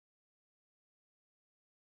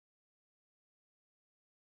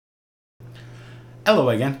Hello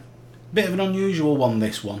again. Bit of an unusual one,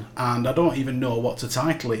 this one, and I don't even know what to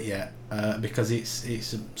title it yet because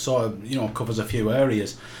it's sort of covers a few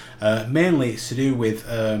areas. Mainly it's to do with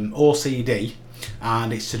OCD,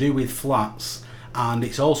 and it's to do with flats, and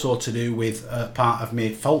it's also to do with part of my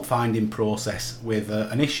fault finding process with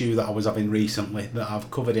an issue that I was having recently that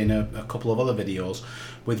I've covered in a couple of other videos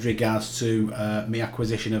with regards to my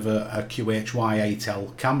acquisition of a QHY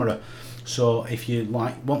 8L camera. So if you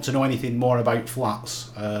want to know anything more about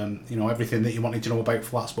flats, everything that you wanted to know about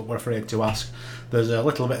flats but were afraid to ask, there's a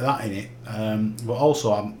little bit of that in it. But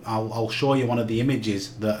also I'll show you one of the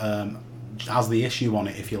images that has the issue on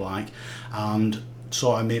it, if you like, and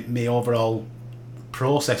sort of my overall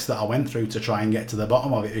process that I went through to try and get to the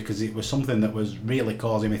bottom of it, because it was something that was really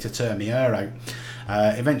causing me to turn my hair out.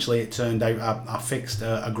 Eventually it turned out I fixed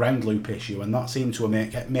a ground loop issue, and that seemed to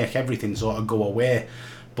make everything sort of go away.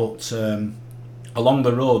 But along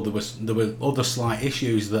the road there were other slight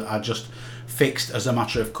issues that I just fixed as a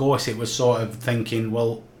matter of course. It was sort of thinking,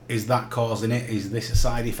 well, is that causing it? Is this a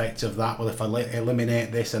side effect of that? Well, if I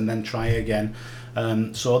eliminate this and then try again.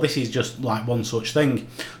 So this is just like one such thing.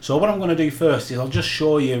 So what I'm going to do first is I'll just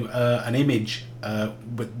show you an image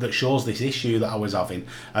that shows this issue that I was having,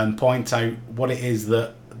 and point out what it is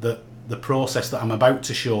that the process that I'm about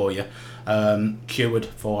to show you cured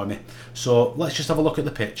for me. So let's just have a look at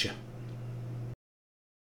the picture.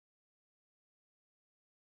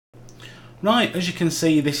 Right, as you can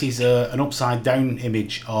see, this is an upside down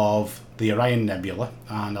image of the Orion Nebula,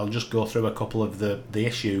 and I'll just go through a couple of the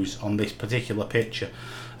issues on this particular picture.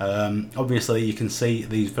 Obviously you can see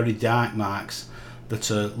these very dark marks that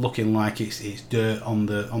are looking like it's dirt on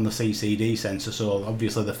the Ccd sensor. So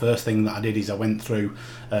obviously the first thing that I did is I went through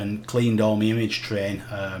and cleaned all my image train,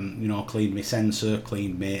 cleaned my sensor,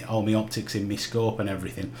 cleaned all my optics in my scope and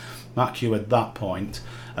everything. That cured that point.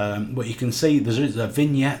 But you can see there's a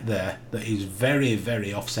vignette there that is very,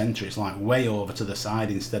 very off center. It's like way over to the side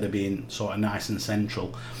instead of being sort of nice and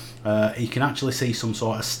central. You can actually see some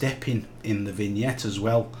sort of stepping in the vignette as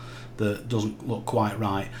well that doesn't look quite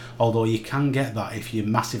right, although you can get that if you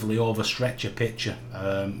massively overstretch a picture,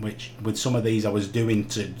 which with some of these I was doing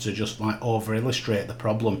to just like over illustrate the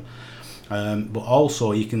problem. But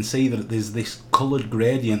also you can see that there's this coloured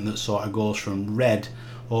gradient that sort of goes from red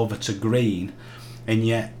over to green, and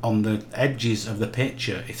yet on the edges of the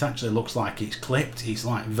picture it actually looks like it's clipped. It's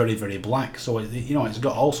like very, very black, so it's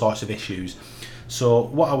got all sorts of issues. So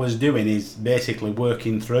what I was doing is basically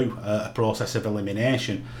working through a process of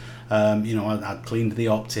elimination. I'd cleaned the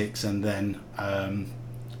optics, and then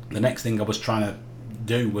the next thing I was trying to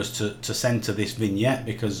do was to center this vignette,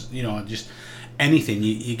 because just anything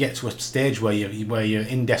you get to a stage where you're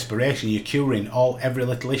in desperation, you're curing every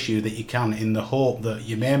little issue that you can in the hope that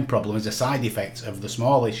your main problem is a side effect of the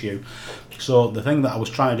small issue. So the thing that I was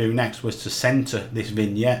trying to do next was to center this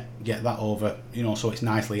vignette, get that over, so it's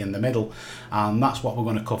nicely in the middle, and that's what we're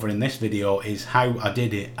going to cover in this video, is how I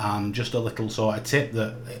did it, and just a little sort of tip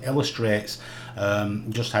that illustrates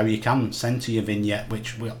just how you can center your vignette,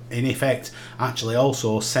 which in effect actually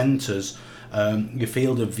also centers your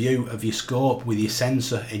field of view of your scope with your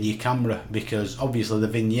sensor in your camera, because obviously the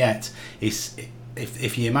vignette is,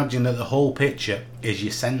 if you imagine that the whole picture is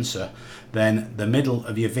your sensor, then the middle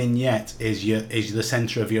of your vignette is the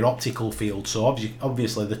center of your optical field. So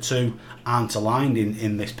obviously the two aren't aligned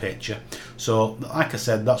in this picture. So like I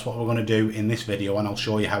said, that's what we're going to do in this video, and I'll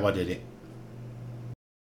show you how I did it.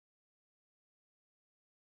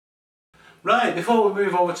 Right, before we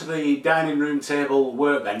move over to the dining room table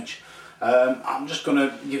workbench, I'm just going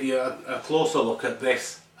to give you a closer look at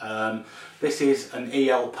this. This is an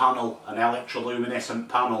EL panel, an electroluminescent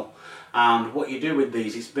panel, and what you do with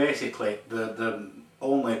these is basically the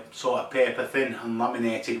only sort of paper thin and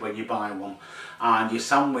laminated when you buy one, and you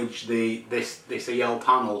sandwich this EL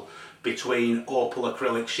panel between opal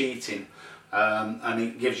acrylic sheeting, and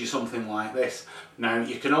it gives you something like this. Now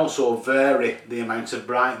you can also vary the amount of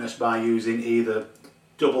brightness by using either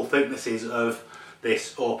double thicknesses of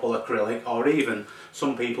this opal acrylic, or even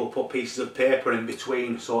some people put pieces of paper in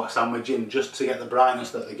between, sort of sandwiching, just to get the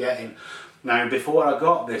brightness that they're getting. Now before I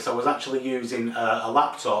got this, I was actually using a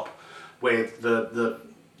laptop with the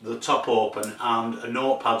top open and a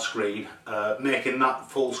notepad screen, making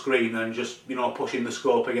that full screen and just pushing the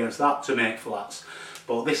scope against that to make flats.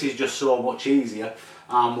 But this is just so much easier,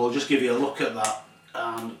 and we'll just give you a look at that.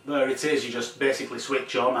 And there it is. You just basically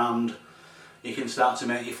switch on and you can start to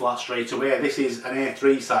make your flat straight away. This is an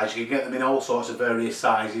A3 size. You can get them in all sorts of various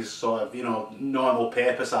sizes, sort of normal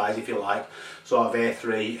paper size if you like, sort of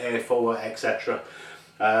A3, A4, etc.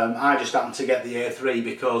 I just happened to get the A3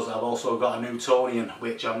 because I've also got a Newtonian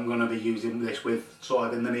which I'm going to be using this with sort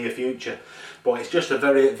of in the near future. But it's just a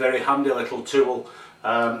very, very handy little tool.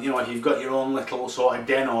 You know, if you've got your own little sort of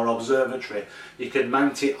den or observatory, you could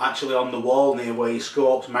mount it actually on the wall near where your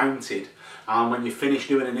scope's mounted, and when you finish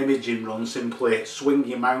doing an imaging run, simply swing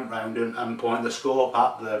your mount round and point the scope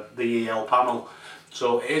at the EL panel.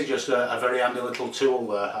 So it is just a very handy little tool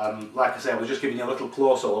there. Like I say, I was just giving you a little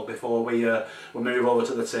closer look before we move over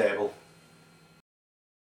to the table.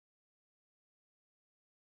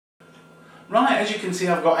 Right, as you can see,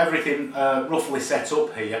 I've got everything roughly set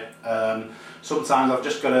up here. Sometimes I've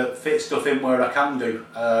just got to fit stuff in where I can do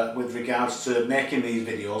with regards to making these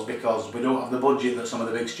videos, because we don't have the budget that some of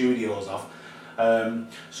the big studios have.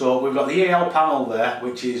 So we've got the EL panel there,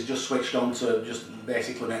 which is just switched on to just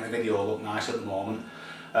basically make the video look nice at the moment.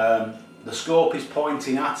 The scope is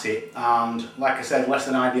pointing at it, and like I said, less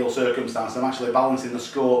than ideal circumstance. I'm actually balancing the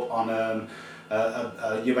scope on a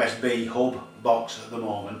USB hub box at the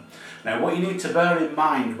moment. Now, what you need to bear in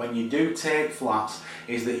mind when you do take flats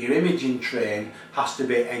is that your imaging train has to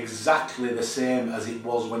be exactly the same as it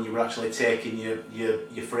was when you were actually taking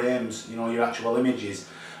your frames, you know, your actual images,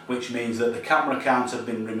 which means that the camera can't have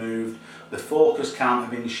been removed, the focus can't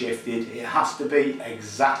have been shifted. It has to be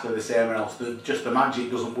exactly the same, or else just the magic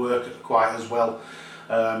doesn't work quite as well.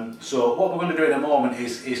 So what we're going to do in a moment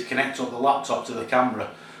is connect up the laptop to the camera.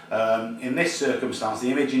 In this circumstance, the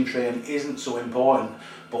imaging train isn't so important,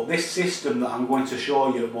 but this system that I'm going to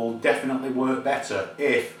show you will definitely work better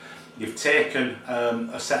if you've taken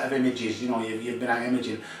a set of images, you know, you've been out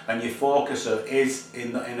imaging, and your focuser is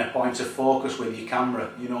in a point of focus with your camera.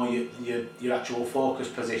 You know, your actual focus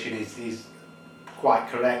position is quite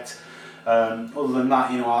correct. Other than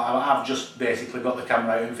that, you know, I've just basically got the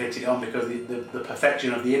camera out and fitted it on, because the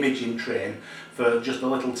perfection of the imaging train, for just a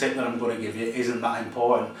little tip that I'm going to give you, isn't that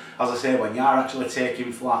important. As I say, when you're actually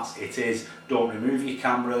taking flats, it is, don't remove your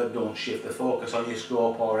camera, don't shift the focus on your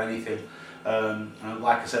scope or anything. And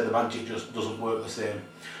like I said, the magic just doesn't work the same.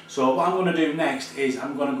 So what I'm going to do next is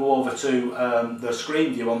I'm going to go over to the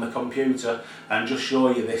screen view on the computer and just show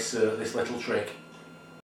you this little trick.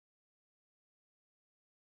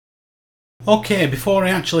 Okay, before I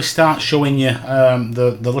actually start showing you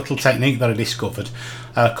the little technique that I discovered,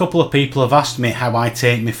 a couple of people have asked me how I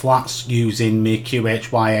take my flats using my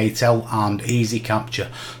QHY8L and Easy Capture.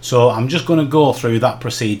 So I'm just going to go through that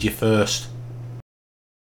procedure first.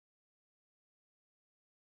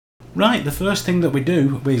 Right, the first thing that we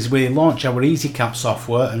do is we launch our EasyCap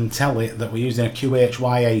software and tell it that we're using a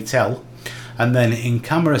QHY8L. And then in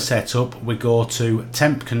camera setup, we go to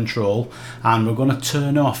temp control and we're going to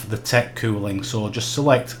turn off the tech cooling. So just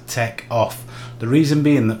select tech off. The reason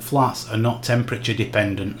being that flats are not temperature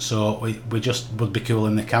dependent, so we just would be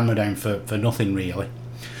cooling the camera down for nothing really.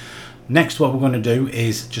 Next, what we're going to do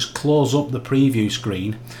is just close up the preview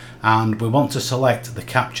screen, and we want to select the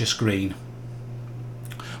capture screen.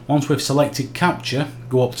 Once we've selected capture,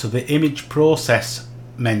 go up to the image process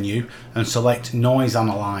menu and select noise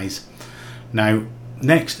analyze. Now,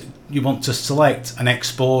 next you want to select an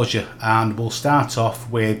exposure, and we'll start off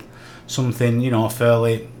with something, you know,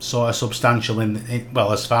 fairly sort of substantial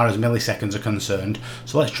well, as far as milliseconds are concerned.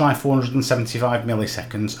 So let's try 475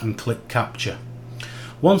 milliseconds and click capture.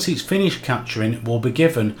 Once it's finished capturing, we'll be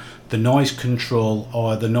given the noise control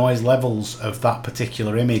or the noise levels of that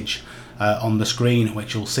particular image on the screen,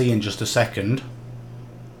 which you'll see in just a second.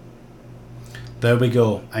 There we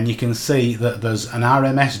go, and you can see that there's an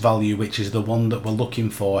RMS value, which is the one that we're looking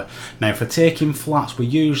for. Now, for taking flats, we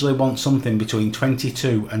usually want something between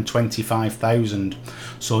 22 and 25,000.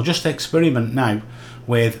 So just experiment now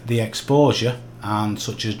with the exposure, and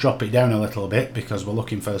such as drop it down a little bit, because we're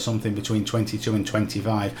looking for something between 22 and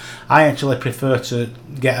 25. I actually prefer to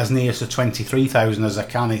get as near to 23,000 as I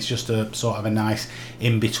can. It's just a sort of a nice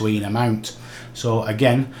in-between amount. So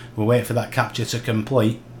again, we'll wait for that capture to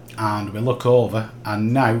complete, and we look over,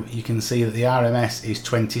 and now you can see that the RMS is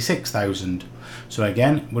 26,000. So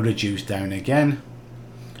again, we reduce down again,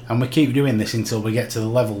 and we keep doing this until we get to the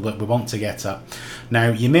level that we want to get at. Now,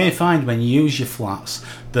 you may find when you use your flats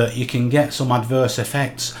that you can get some adverse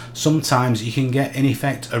effects. Sometimes you can get, in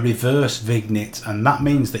effect, a reverse vignette, and that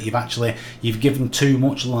means that you've given too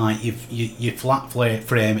much light. Your flat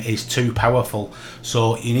frame is too powerful,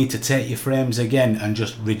 so you need to take your frames again and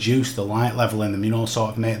just reduce the light level in them, you know,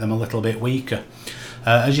 sort of make them a little bit weaker.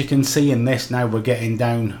 As you can see in this, now we're getting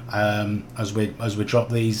down as we drop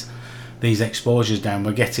these these exposures down,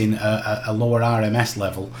 we're getting a lower RMS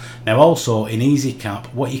level. Now also in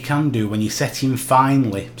EasyCap, what you can do when you're setting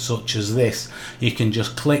finely, such as this, you can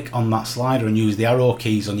just click on that slider and use the arrow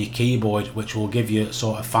keys on your keyboard, which will give you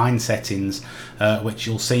sort of fine settings, which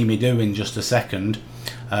you'll see me do in just a second.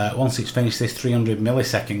 Once it's finished this 300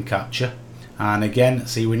 millisecond capture, and again,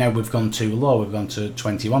 see, we've gone too low, we've gone to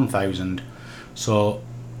 21,000. So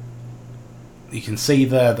you can see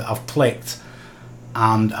there that I've clicked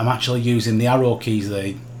and I'm actually using the arrow keys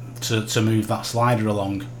there to move that slider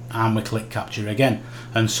along, and we click capture again,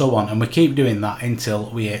 and so on, and we keep doing that until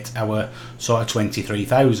we hit our sort of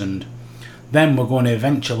 23,000. Then we're going to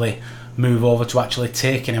eventually move over to actually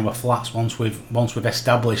taking our flats once we've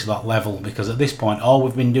established that level, because at this point all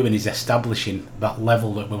we've been doing is establishing that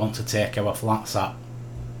level that we want to take our flats at.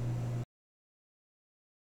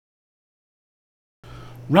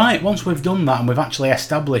 Right, once we've done that and we've actually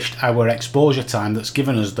established our exposure time that's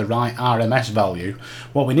given us the right RMS value,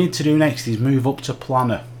 what we need to do next is move up to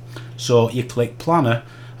Planner. So you click Planner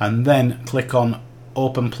and then click on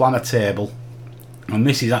Open Planner Table, and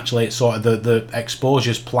this is actually sort of the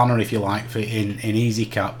exposures planner, if you like, for in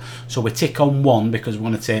EasyCap. So we tick on 1 because we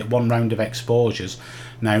want to take 1 round of exposures.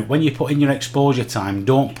 Now when you put in your exposure time,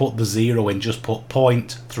 don't put the 0 in, just put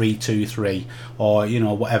 0.323, or you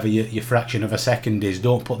know, whatever your fraction of a second is.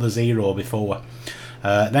 Don't put the 0 before.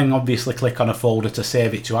 Then obviously click on a folder to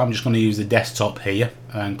save it to. I'm just going to use the desktop here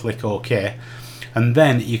and click OK, and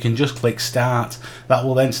then you can just click Start. That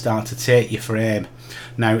will then start to take your frame.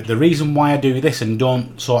 Now the reason why I do this and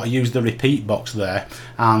don't sort of use the repeat box there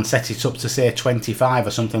and set it up to say 25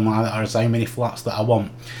 or something like that, or as how many flats that I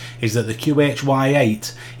want, is that the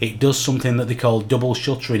QHY8, it does something that they call double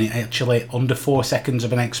shuttering. It actually, under 4 seconds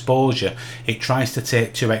of an exposure, it tries to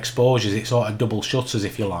take 2 exposures. It sort of double shutters,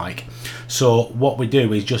 if you like. So what we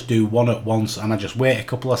do is just do 1 at once, and I just wait a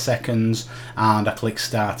couple of seconds and I click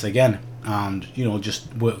Start again, and you know,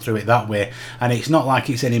 just work through it that way. And it's not like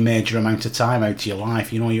it's any major amount of time out of your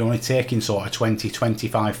life, you know, you're only taking sort of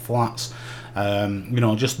 20-25 flats. You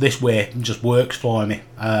know, just this way just works for me.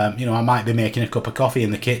 You know, I might be making a cup of coffee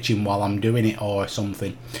in the kitchen while I'm doing it or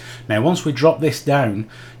something. Now once we drop this down,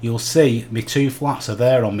 you'll see my 2 flats are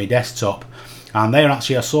there on my desktop, and they're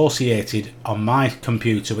actually associated on my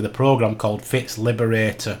computer with a program called Fits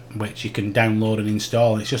Liberator, which you can download and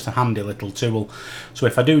install. It's just a handy little tool. So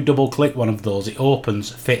if I do double click one of those, it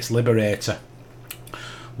opens Fits Liberator.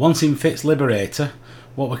 Once in Fits Liberator,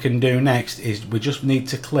 what we can do next is we just need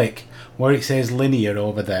to click where it says linear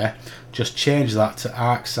over there, just change that to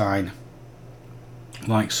arc sign,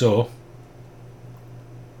 like so.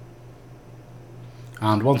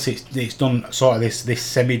 And once it's done sort of this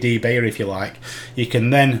semi-debayer, if you like, you can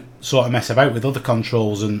then sort of mess about with other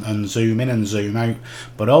controls and zoom in and zoom out.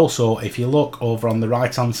 But also, if you look over on the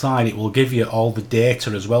right hand side, it will give you all the data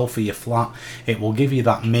as well for your flat. It will give you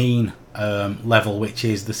that mean level, which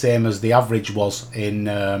is the same as the average was in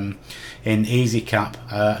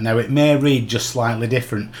EasyCap. Now it may read just slightly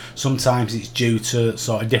different. Sometimes it's due to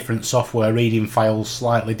sort of different software reading files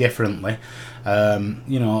slightly differently.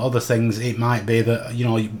 You know, other things, it might be that, you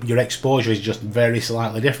know, your exposure is just very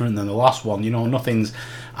slightly different than the last one. You know, nothing's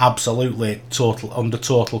absolutely under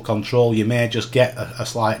total control. You may just get a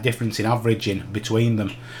slight difference in averaging between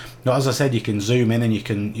them. Now, as I said, you can zoom in and you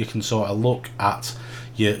can sort of look at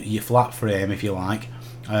your flat frame, if you like.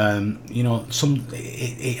 You know,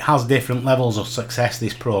 it has different levels of success,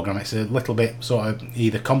 this program. It's a little bit sort of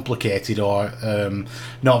either complicated or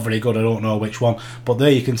not very good. I don't know which one, but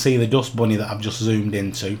there you can see the dust bunny that I've just zoomed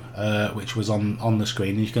into, which was on the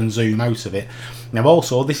screen, and you can zoom out of it. Now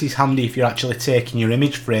also, this is handy if you're actually taking your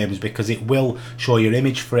image frames, because it will show your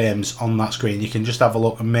image frames on that screen. You can just have a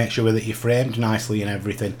look and make sure that you're framed nicely and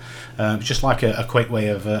everything. It's just like a quick way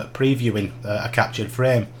of previewing a captured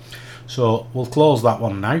frame. So we'll close that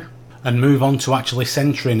one now and move on to actually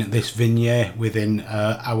centering this vignette within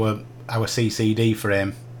our CCD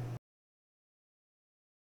frame.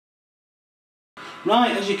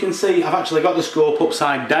 Right, as you can see, I've actually got the scope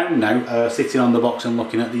upside down now, sitting on the box and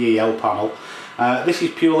looking at the EL panel. This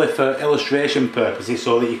is purely for illustration purposes,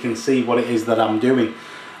 so that you can see what it is that I'm doing.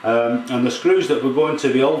 And the screws that we're going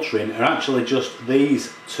to be altering are actually just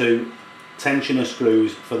these 2 tensioner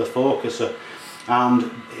screws for the focuser.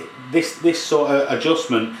 And this sort of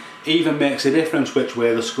adjustment even makes a difference which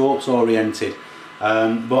way the scope's oriented.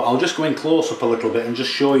 But I'll just go in close up a little bit and just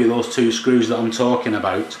show you those 2 screws that I'm talking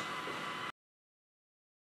about.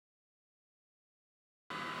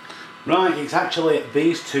 Right, it's actually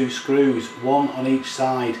these 2 screws, one on each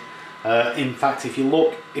side. In fact, if you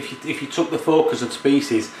look, if you took the focuser to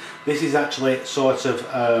pieces, this is actually sort of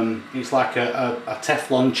it's like a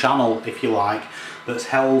Teflon channel, if you like, that's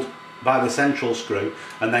held by the central screw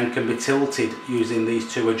and then can be tilted using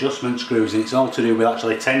these two adjustment screws, and it's all to do with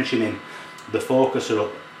actually tensioning the focuser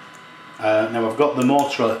up. Now I've got the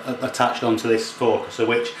motor attached onto this focuser,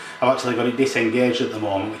 which I've actually got it disengaged at the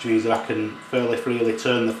moment, which means that I can fairly freely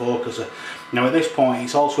turn the focuser. Now at this point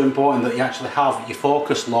it's also important that you actually have your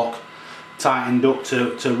focus lock tightened up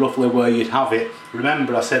to roughly where you'd have it.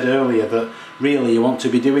 Remember, I said earlier that really you want to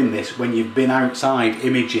be doing this when you've been outside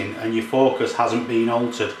imaging and your focus hasn't been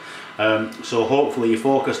altered. So hopefully your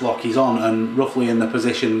focus lock is on and roughly in the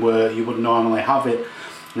position where you would normally have it.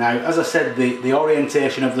 Now, as I said, the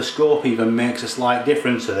orientation of the scope even makes a slight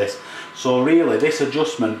difference to this. So really this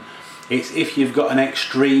adjustment, it's if you've got an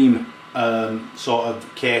extreme sort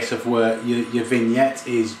of case of where your vignette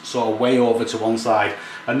is sort of way over to one side,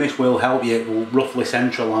 and this will help you, it will roughly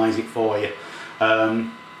centralise it for you.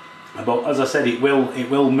 But as I said, it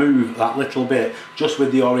will move that little bit just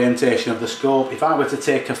with the orientation of the scope. If I were to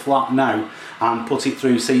take a flat now and put it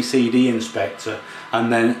through Ccd Inspector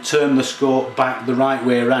and then turn the scope back the right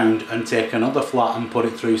way around and take another flat and put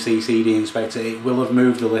it through Ccd Inspector, it will have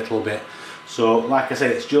moved a little bit. So like I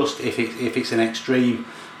said, it's just if it's an extreme.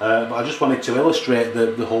 But I just wanted to illustrate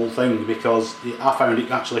the whole thing, because I found it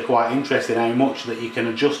actually quite interesting how much that you can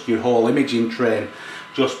adjust your whole imaging train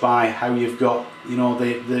just by how you've got, you know,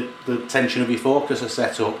 the tension of your focuser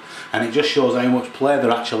set up, and it just shows how much play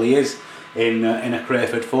there actually is in a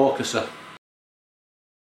Crayford focuser.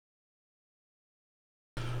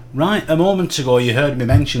 Right, a moment ago you heard me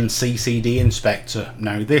mention Ccd Inspector.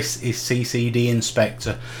 Now this is Ccd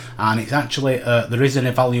Inspector, and it's actually there is an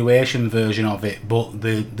evaluation version of it, but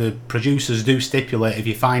the producers do stipulate if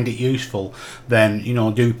you find it useful, then you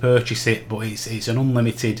know, do purchase it. But it's an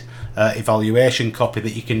unlimited evaluation copy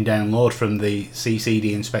that you can download from the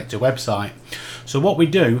Ccd Inspector website. So what we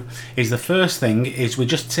do is, the first thing is we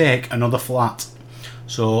just take another flat.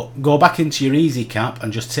 So go back into your Easy Cap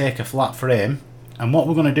and just take a flat frame. And what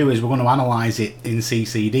we're going to do is we're going to analyse it in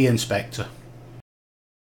Ccd Inspector.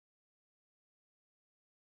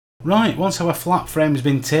 Right, once our flat frame has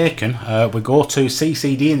been taken, we go to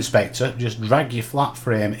Ccd Inspector, just drag your flat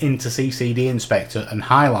frame into Ccd Inspector and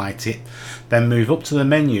highlight it, then move up to the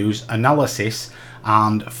menus, Analysis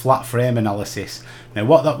and Flat Frame Analysis. Now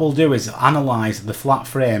what that will do is analyse the flat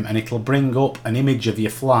frame, and it'll bring up an image of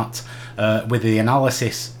your flat with the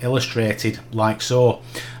analysis illustrated like so.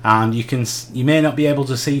 And you may not be able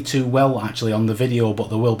to see too well actually on the video, but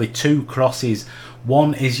there will be two crosses.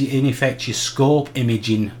 One is in effect your scope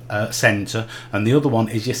imaging centre, and the other one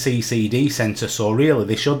is your CCD centre, so really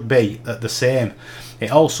they should be at the same.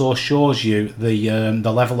 It also shows you the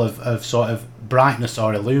level of sort of brightness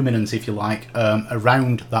or illuminance, if you like,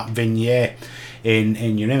 around that vignette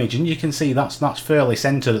in your image, and you can see that's fairly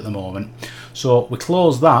centered at the moment. So we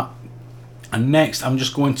close that, and next I'm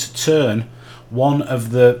just going to turn one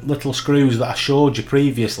of the little screws that I showed you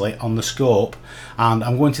previously on the scope, and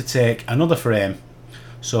I'm going to take another frame.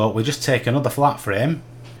 So we just take another flat frame.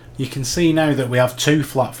 You can see now that we have two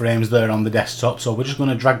flat frames there on the desktop, so we're just going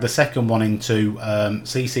to drag the second one into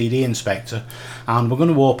Ccd Inspector, and we're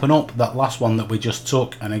going to open up that last one that we just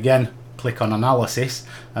took, and again click on Analysis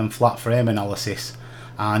and Flat Frame Analysis,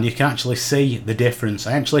 and you can actually see the difference.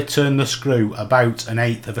 I actually turned the screw about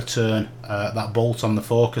 1/8 of a turn, that bolt on the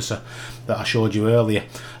focuser that I showed you earlier,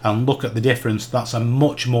 and look at the difference. That's a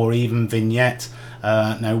much more even vignette.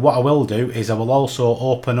 Now what I will do is I will also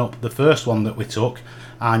open up the first one that we took,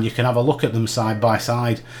 and you can have a look at them side by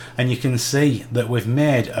side, and you can see that we've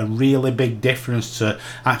made a really big difference to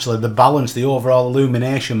actually the balance, the overall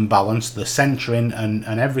illumination balance, the centering and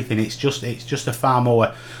everything. It's just a far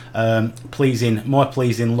more pleasing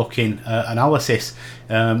looking analysis.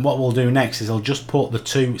 What we'll do next is I'll just put the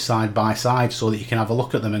two side by side so that you can have a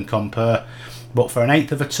look at them and compare. But for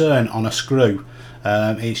 1/8 of a turn on a screw,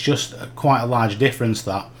 it's just quite a large difference,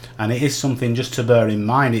 that, and it is something just to bear in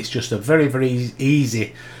mind. It's just a very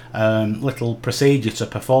easy little procedure to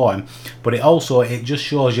perform, but it just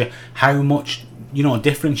shows you how much, you know,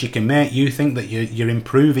 difference you can make. You think that you're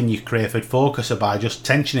improving your Crayford focuser by just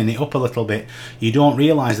tensioning it up a little bit. You don't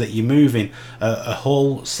realise that you're moving a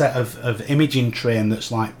whole set of imaging train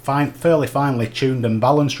that's like fairly finely tuned and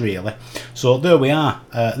balanced, really. So there we are.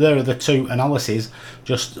 There are the two analyses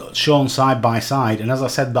just shown side by side, and as I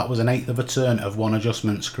said, that was 1/8 of a turn of one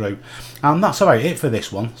adjustment screw, and that's about it for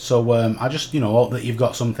this one. So I just, you know, hope that you've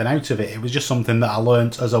got something out of it. It was just something that I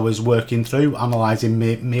learnt as I was working through analysing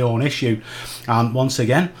my own issue. And once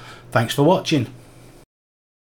again, thanks for watching.